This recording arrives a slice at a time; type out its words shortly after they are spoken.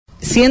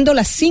Siendo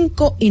las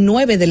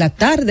 5:09 de la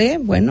tarde,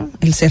 bueno,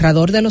 el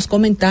cerrador de los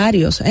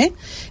comentarios,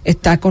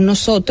 está con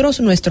nosotros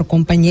nuestro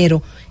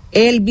compañero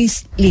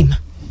Elvis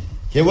Lima.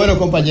 Qué bueno,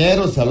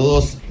 compañeros,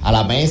 saludos a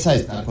la mesa,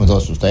 estar con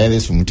todos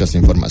ustedes, muchas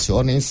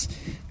informaciones.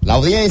 La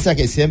audiencia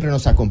que siempre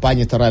nos acompaña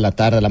a esta hora de la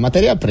tarde, la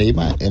materia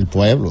prima, el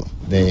pueblo,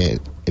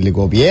 el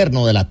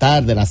gobierno de la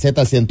tarde, la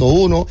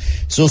Z101.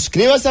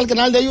 Suscríbase al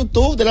canal de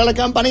YouTube, dale a la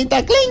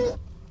campanita, ¡cling!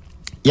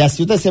 Y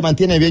así usted se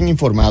mantiene bien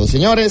informado.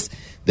 Señores,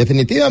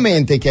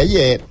 definitivamente que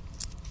ayer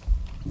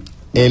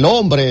el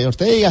hombre,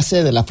 usted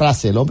dígase de la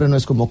frase, el hombre no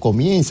es como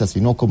comienza,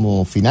 sino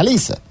como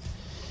finaliza.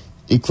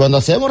 Y cuando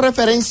hacemos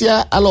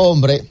referencia al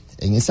hombre,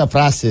 en esa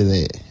frase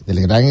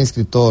del gran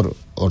escritor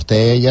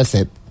Ortega y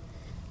Gasset,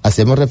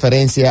 hacemos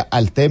referencia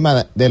al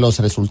tema de los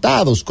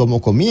resultados,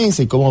 cómo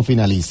comienza y cómo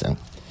finalizan.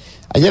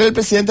 Ayer el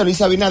presidente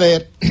Luis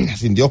Abinader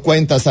rindió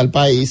cuentas al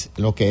país,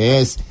 lo que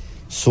es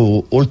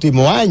su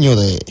último año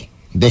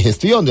de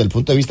gestión desde el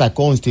punto de vista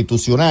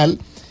constitucional,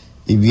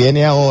 y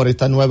viene ahora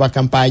esta nueva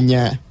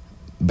campaña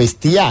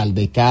bestial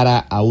de cara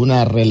a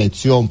una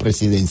reelección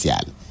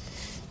presidencial.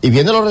 Y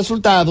viendo los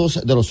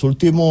resultados de los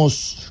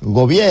últimos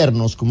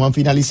gobiernos, cómo han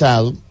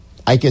finalizado,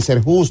 hay que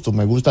ser justo,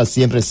 me gusta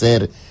siempre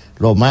ser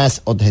lo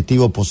más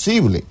objetivo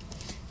posible.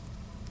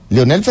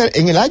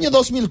 En el año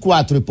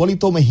 2004,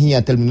 Hipólito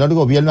Mejía terminó el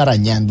gobierno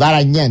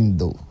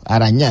arañando,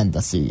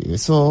 así.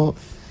 Eso,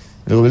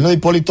 el gobierno de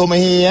Hipólito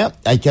Mejía,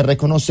 hay que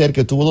reconocer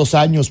que tuvo 2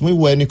 años muy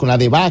buenos, y con la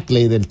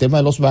debacle del tema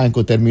de los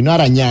bancos terminó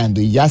arañando,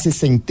 y ya se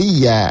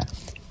sentía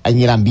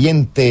en el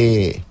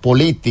ambiente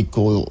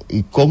político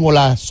y cómo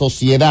la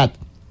sociedad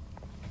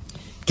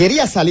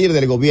quería salir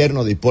del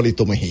gobierno de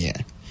Hipólito Mejía.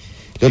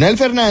 Leonel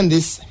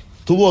Fernández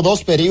tuvo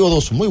 2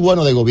 periodos muy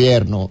buenos de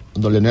gobierno,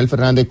 donde Leonel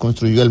Fernández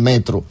construyó el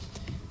metro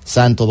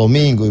Santo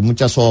Domingo y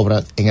muchas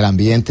obras. En el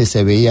ambiente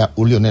se veía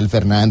un Leonel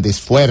Fernández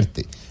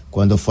fuerte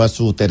cuando fue a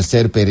su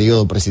 3er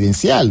periodo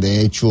presidencial.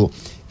 De hecho,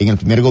 en el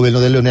primer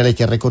gobierno de Leonel hay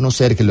que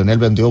reconocer que Leonel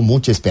vendió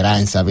mucha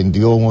esperanza,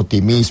 vendió un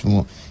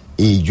optimismo,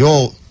 y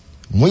yo,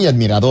 muy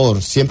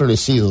admirador, siempre lo he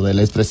sido, del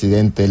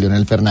expresidente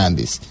Leonel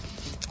Fernández.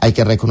 Hay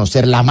que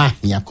reconocer la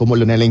magia, como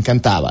Leonel le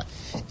encantaba.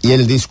 Y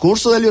el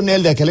discurso de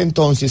Leonel de aquel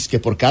entonces, que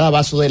por cada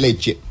vaso de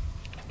leche,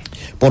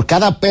 por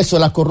cada peso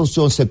de la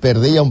corrupción, se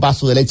perdía un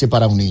vaso de leche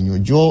para un niño.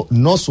 Yo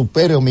no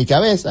supero en mi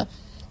cabeza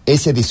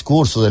ese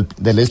discurso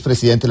del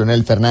expresidente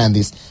Leonel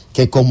Fernández,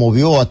 que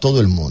conmovió a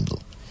todo el mundo.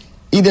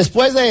 Y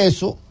después de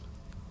eso,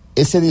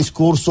 ese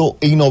discurso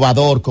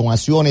innovador con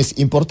acciones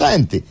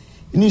importantes,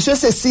 inició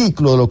ese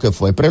ciclo de lo que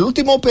fue. Pero el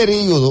último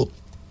periodo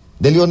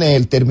de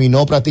Leonel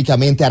terminó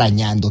prácticamente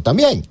arañando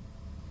también.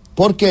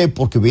 ¿Por qué?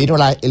 Porque vino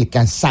el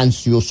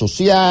cansancio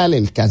social,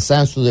 el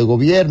cansancio de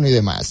gobierno y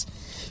demás.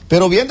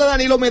 Pero viendo a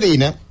Danilo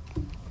Medina,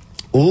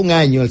 hubo un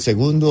año, el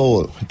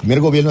primer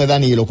gobierno de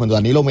Danilo, cuando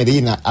Danilo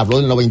Medina habló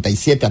del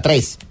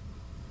 97-3,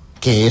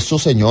 que eso,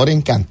 señor,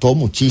 encantó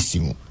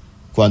muchísimo,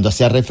 cuando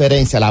hacía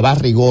referencia a la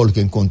Barrigol,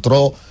 que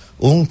encontró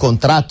un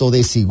contrato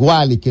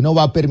desigual y que no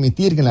va a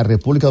permitir que en la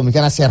República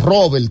Dominicana se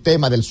robe el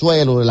tema del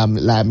suelo, de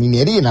la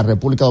minería en la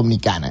República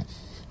Dominicana.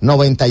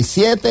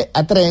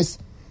 97-3,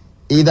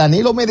 y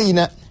Danilo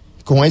Medina,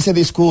 con ese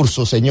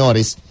discurso,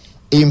 señores,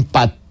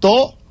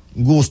 impactó,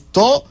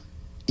 gustó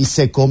y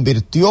se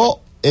convirtió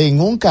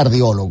en un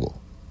cardiólogo,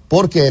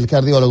 porque el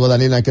cardiólogo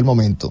Danilo en aquel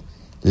momento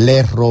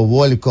le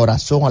robó el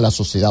corazón a la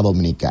sociedad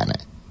dominicana.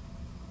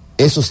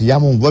 Eso se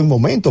llama un buen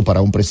momento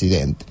para un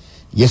presidente,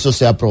 y eso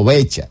se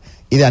aprovecha,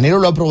 y Danilo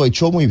lo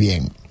aprovechó muy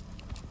bien.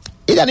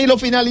 Y Danilo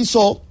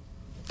finalizó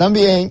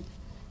también,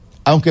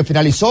 aunque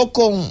finalizó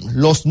con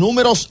los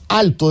números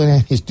altos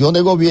en gestión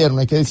de gobierno,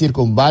 hay que decir,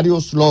 con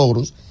varios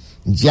logros,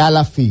 ya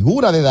la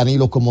figura de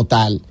Danilo como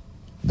tal,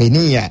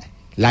 venía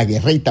la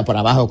guerrita para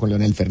abajo con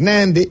Leonel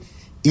Fernández,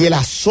 y el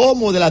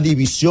asomo de la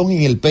división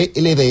en el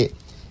PLD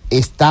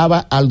estaba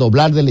al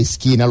doblar de la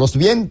esquina. Los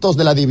vientos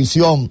de la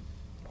división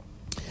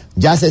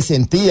ya se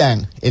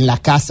sentían en la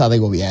casa de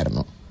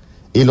gobierno,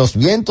 y los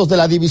vientos de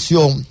la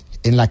división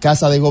en la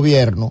casa de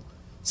gobierno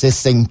se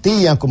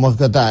sentían como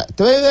que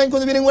 ¿te ven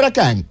cuando viene un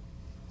huracán?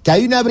 Que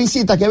hay una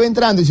brisita que va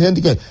entrando y se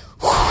siente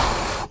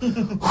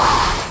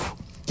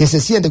que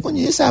se siente,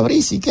 coño, ¿y esa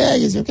brisa? ¿Y qué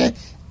hay? ¿Qué?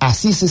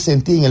 Así se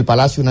sentía en el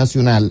Palacio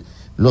Nacional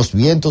los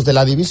vientos de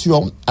la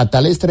división, a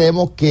tal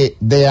extremo que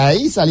de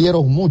ahí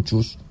salieron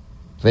muchos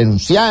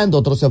renunciando,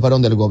 otros se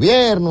fueron del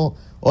gobierno,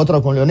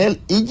 otros con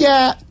Leonel, y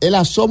ya el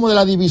asomo de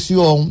la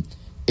división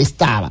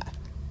estaba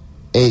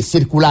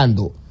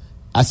circulando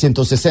a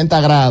 160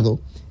 grados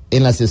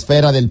en las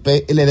esferas del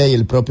PLD y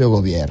el propio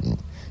gobierno.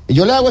 Y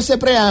yo le hago ese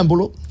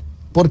preámbulo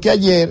porque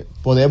ayer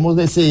podemos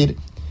decir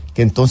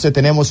que entonces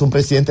tenemos un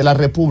presidente de la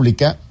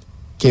República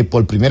que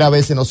por primera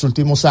vez en los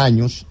últimos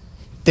años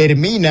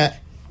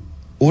termina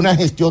una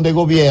gestión de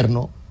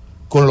gobierno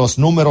con los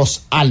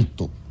números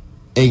altos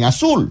en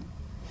azul.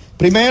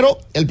 Primero,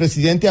 el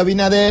presidente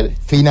Abinader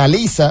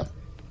finaliza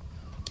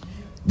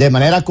de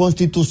manera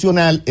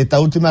constitucional esta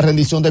última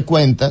rendición de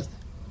cuentas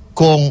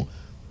con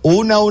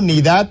una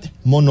unidad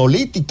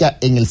monolítica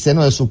en el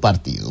seno de su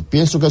partido.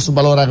 Pienso que es un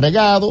valor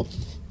agregado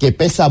que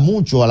pesa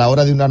mucho a la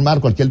hora de uno armar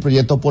cualquier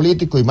proyecto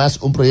político y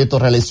más un proyecto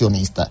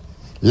reeleccionista.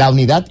 La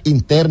unidad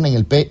interna en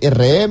el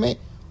PRM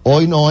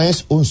hoy no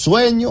es un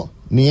sueño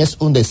ni es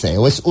un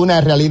deseo, es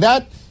una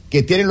realidad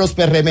que tienen los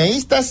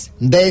PRMistas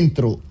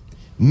dentro,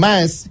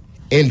 más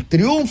el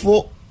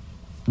triunfo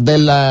de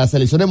las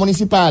elecciones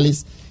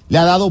municipales le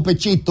ha dado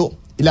pechito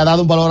y le ha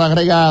dado un valor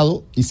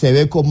agregado y se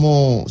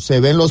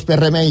ven los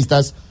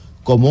PRMistas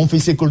como un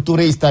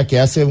fisiculturista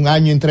que hace un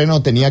año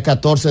entrenó, tenía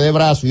 14 de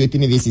brazos y hoy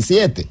tiene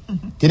 17.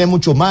 Tiene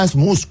mucho más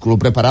músculo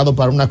preparado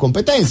para una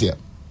competencia.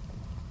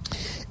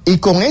 Y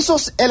con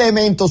esos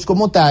elementos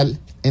como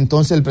tal,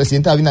 entonces el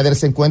presidente Abinader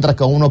se encuentra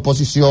con una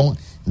oposición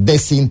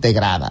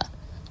desintegrada.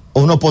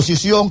 Una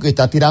oposición que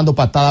está tirando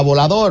patada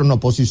voladora, una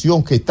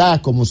oposición que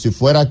está como si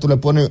fuera, tú le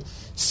pones,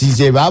 si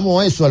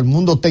llevamos eso al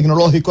mundo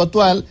tecnológico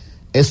actual,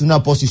 es una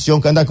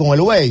oposición que anda con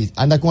el Waze,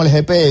 anda con el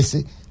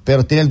GPS,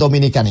 pero tiene el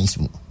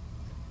dominicanismo.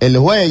 El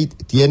Waze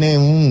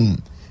tiene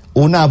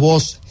una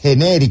voz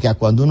genérica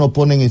cuando uno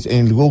pone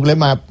en el Google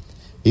Maps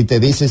y te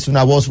dice es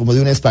una voz como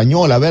de una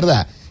española,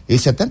 ¿verdad? Y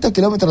dice, tantos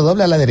kilómetros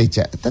doble a la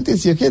derecha, tanto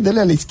si qué,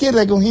 doble a la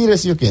izquierda con giro,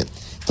 si qué.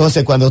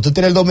 Entonces, cuando tú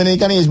tienes el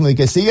dominicanismo y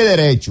que sigue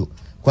derecho,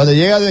 cuando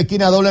llega de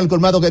esquina doble al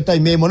colmado que está ahí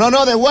mismo,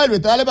 no,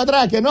 devuelve, te dale para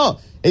atrás, que no.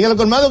 Y el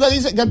colmado que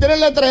dice, que tiene el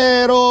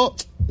letrero,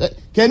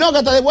 que no,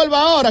 que te devuelva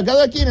ahora,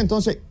 cada esquina.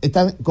 Entonces,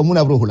 están como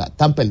una brújula,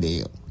 están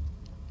perdidos.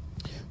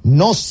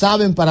 No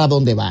saben para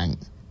dónde van.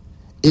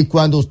 Y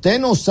cuando usted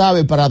no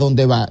sabe para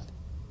dónde va,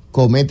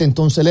 comete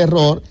entonces el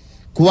error.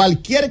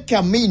 Cualquier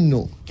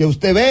camino que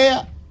usted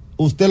vea,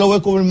 usted lo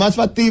ve como el más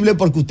factible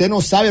porque usted no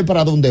sabe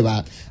para dónde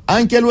va.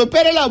 Aunque lo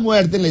espere la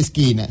muerte en la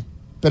esquina,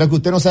 pero que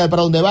usted no sabe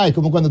para dónde va. Es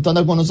como cuando tú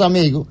andas con unos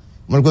amigos,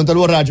 como el cuento del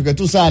borracho, que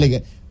tú sales,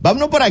 que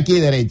vámonos por aquí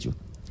derecho.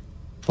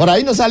 Por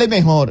ahí no sale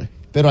mejor,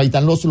 pero ahí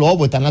están los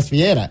lobos, están las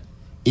fieras.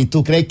 Y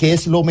tú crees que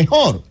es lo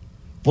mejor,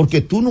 porque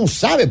tú no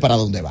sabes para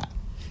dónde va.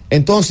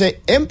 Entonces,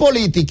 en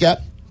política,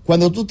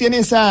 cuando tú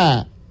tienes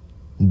esa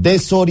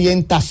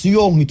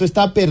desorientación y tú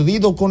estás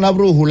perdido con la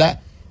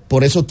brújula,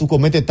 por eso tú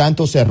cometes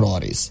tantos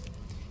errores.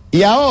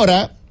 Y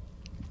ahora,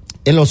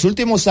 en los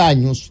últimos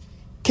años,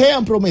 ¿qué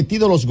han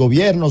prometido los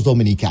gobiernos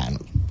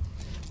dominicanos?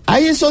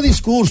 Hay esos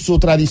discursos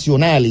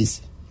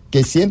tradicionales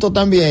que siento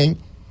también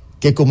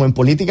que como en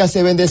política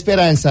se vende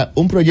esperanza,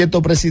 un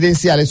proyecto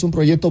presidencial es un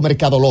proyecto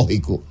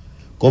mercadológico.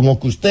 Como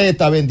que usted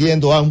está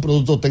vendiendo a un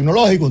producto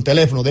tecnológico, un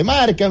teléfono de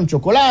marca, un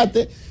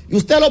chocolate, y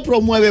usted lo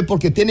promueve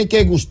porque tiene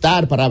que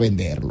gustar para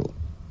venderlo.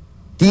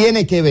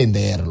 Tiene que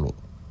venderlo.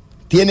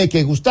 Tiene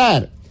que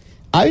gustar.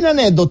 Hay una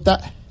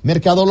anécdota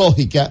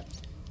mercadológica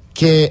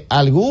que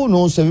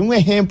algunos, se ve un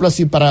ejemplo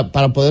así para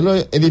poderlo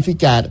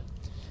edificar.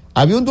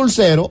 Había un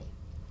dulcero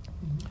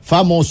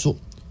famoso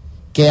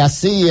que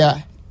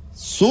hacía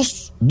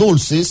sus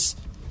dulces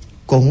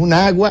con un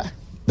agua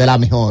de la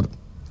mejor.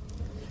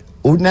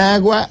 Un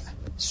agua,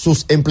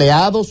 sus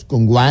empleados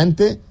con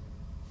guante,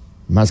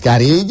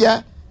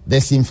 mascarilla,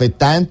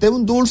 desinfectante,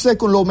 un dulce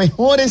con los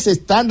mejores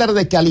estándares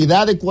de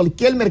calidad de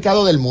cualquier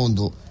mercado del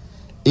mundo.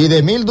 Y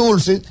de 1,000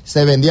 dulces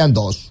se vendían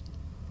 2.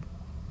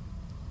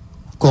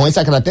 Con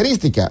esa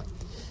característica.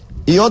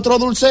 Y otro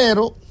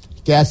dulcero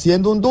que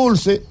haciendo un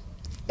dulce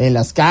en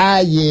las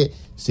calles,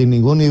 sin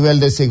ningún nivel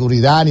de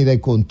seguridad, ni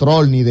de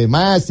control, ni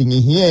demás, sin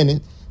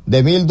higiene,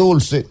 de 1,000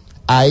 dulces,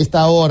 a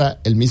esta hora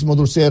el mismo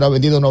dulcero ha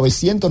vendido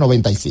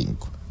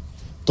 995.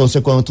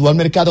 Entonces, cuando tú vas al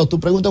mercado, tú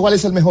preguntas cuál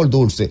es el mejor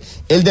dulce.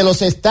 ¿El de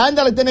los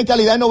estándares tiene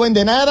calidad y no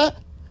vende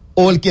nada?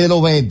 ¿O el que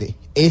lo vende?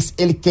 Es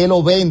el que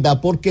lo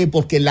venda. ¿Por qué?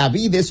 Porque la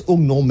vida es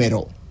un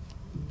número.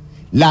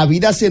 La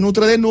vida se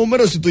nutre de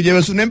números. Si tú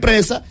llevas una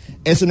empresa,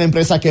 es una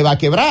empresa que va a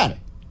quebrar,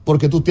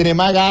 porque tú tienes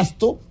más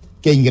gasto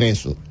que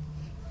ingreso.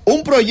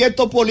 Un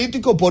proyecto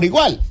político por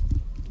igual.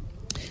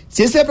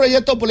 Si ese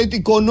proyecto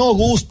político no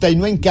gusta y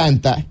no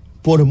encanta,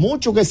 por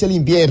mucho que se le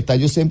invierta,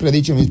 yo siempre he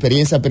dicho en mi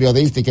experiencia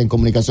periodística en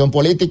comunicación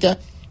política,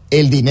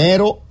 el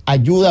dinero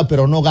ayuda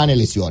pero no gana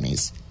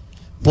elecciones.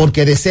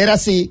 Porque de ser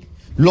así,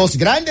 los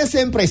grandes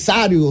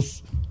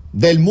empresarios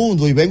del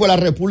mundo, y vengo a la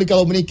República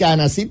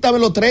Dominicana, cítame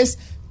los 3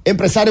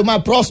 empresarios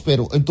más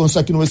prósperos, entonces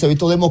aquí no hubiese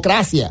visto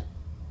democracia.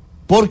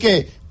 ¿Por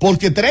qué?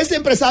 Porque 3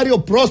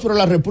 empresarios prósperos en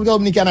la República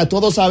Dominicana,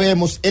 todos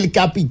sabemos el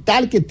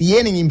capital que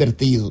tienen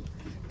invertido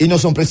y no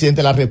son presidentes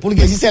de la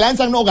República. Y si se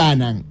lanzan no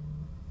ganan.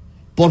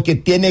 Porque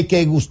tiene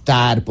que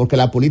gustar, porque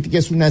la política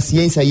es una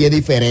ciencia y es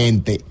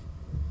diferente.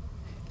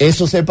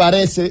 Eso se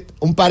parece,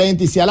 un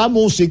paréntesis, a la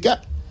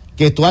música,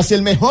 que tú haces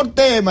el mejor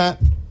tema,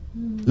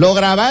 lo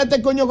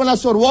grabaste, coño, con la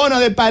Sorbona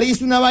de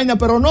París, una vaina,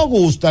 pero no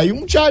gusta. Y un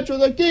muchacho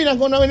de esquina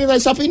con una avenida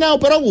desafinado,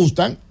 pero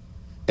gustan.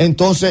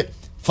 Entonces,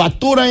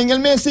 facturan en el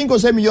mes 5 o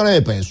 6 millones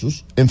de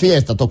pesos en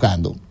fiesta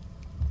tocando.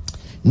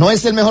 No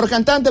es el mejor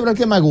cantante, pero el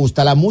que más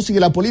gusta. La música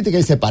y la política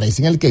y se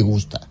parecen, el que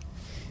gusta.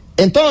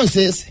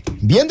 Entonces,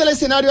 viendo el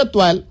escenario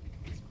actual,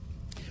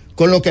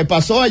 con lo que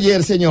pasó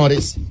ayer,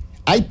 señores,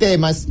 hay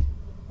temas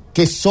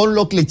que son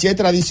los clichés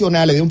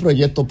tradicionales de un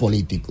proyecto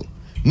político.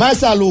 Más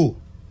salud,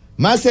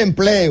 más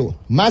empleo,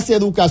 más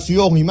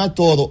educación y más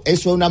todo,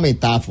 eso es una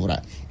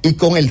metáfora. Y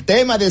con el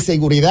tema de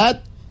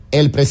seguridad,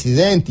 el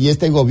presidente y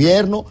este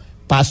gobierno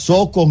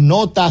pasó con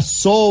nota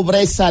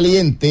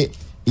sobresaliente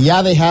y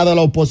ha dejado a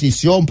la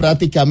oposición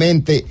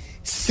prácticamente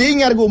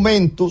sin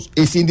argumentos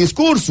y sin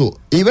discurso.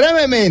 Y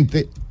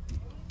brevemente,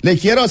 le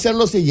quiero hacer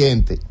lo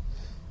siguiente.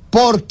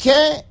 ¿Por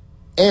qué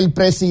el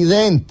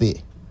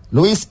presidente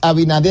Luis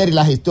Abinader y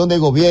la gestión de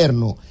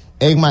gobierno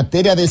en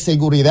materia de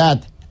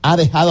seguridad ha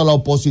dejado a la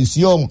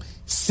oposición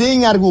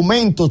sin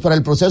argumentos para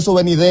el proceso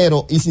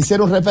venidero y sin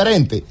ser un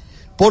referente?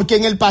 Porque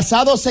en el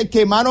pasado se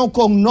quemaron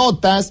con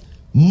notas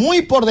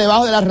muy por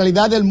debajo de la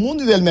realidad del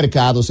mundo y del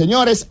mercado.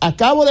 Señores,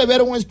 acabo de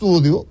ver un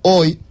estudio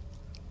hoy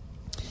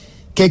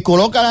que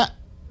coloca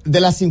de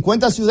las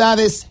 50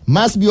 ciudades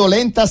más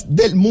violentas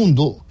del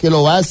mundo, que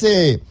lo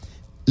hace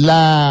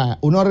una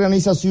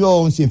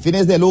organización sin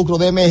fines de lucro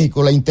de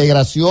México, la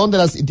integración de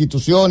las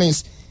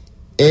instituciones,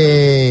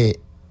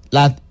 esta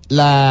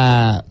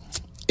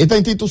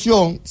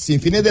institución sin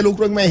fines de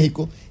lucro en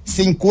México,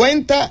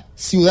 50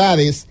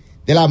 ciudades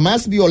de las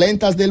más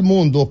violentas del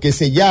mundo, que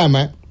se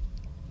llama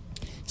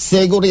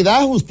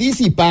Seguridad,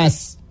 Justicia y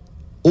Paz,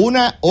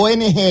 una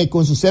ONG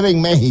con su sede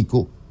en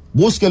México.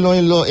 Búsquenlo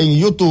en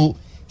YouTube,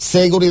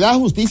 Seguridad,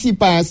 Justicia y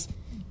Paz,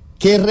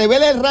 que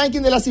revela el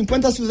ranking de las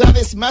 50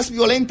 ciudades más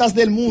violentas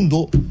del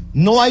mundo.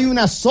 No hay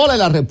una sola en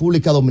la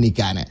República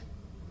Dominicana.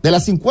 De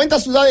las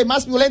 50 ciudades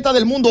más violentas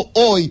del mundo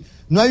hoy,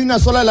 no hay una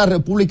sola en la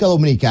República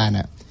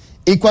Dominicana.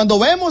 Y cuando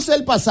vemos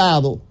el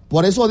pasado,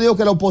 por eso digo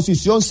que la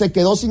oposición se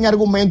quedó sin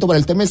argumento para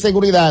el tema de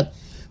seguridad,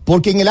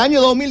 porque en el año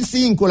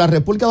 2005 la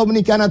República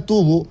Dominicana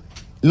tuvo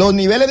los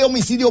niveles de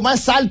homicidio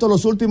más altos en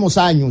los últimos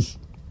años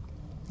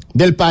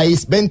del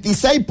país,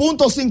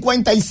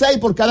 26.56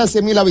 por cada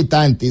 100,000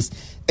 habitantes.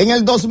 En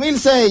el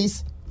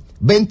 2006,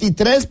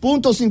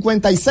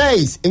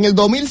 23.56. En el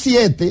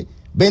 2007,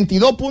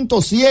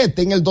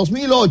 22.7. En el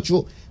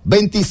 2008,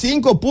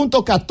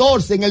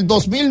 25.14. En el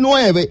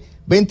 2009,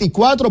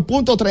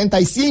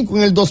 24.35.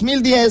 En el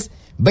 2010,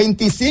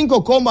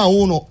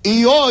 25.1.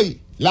 Y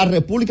hoy, la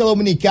República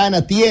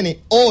Dominicana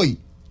tiene hoy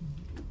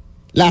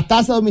la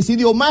tasa de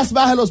homicidio más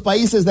baja de los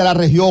países de la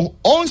región,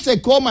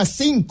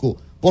 11.5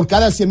 por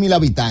cada 100,000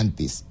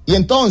 habitantes. Y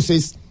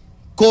entonces,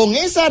 con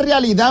esa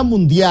realidad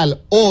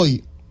mundial,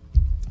 hoy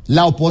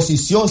la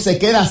oposición se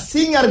queda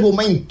sin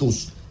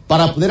argumentos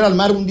para poder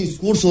armar un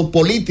discurso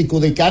político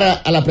de cara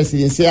a la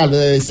presidencial, de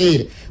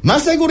decir,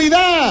 más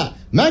seguridad,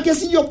 más que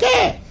si yo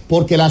qué,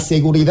 porque la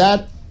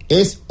seguridad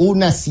es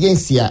una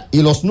ciencia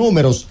y los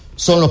números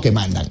son los que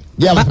mandan.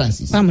 Ya,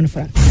 Francis. Vámonos,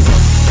 Fran.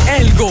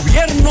 El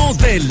gobierno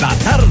de la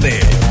tarde.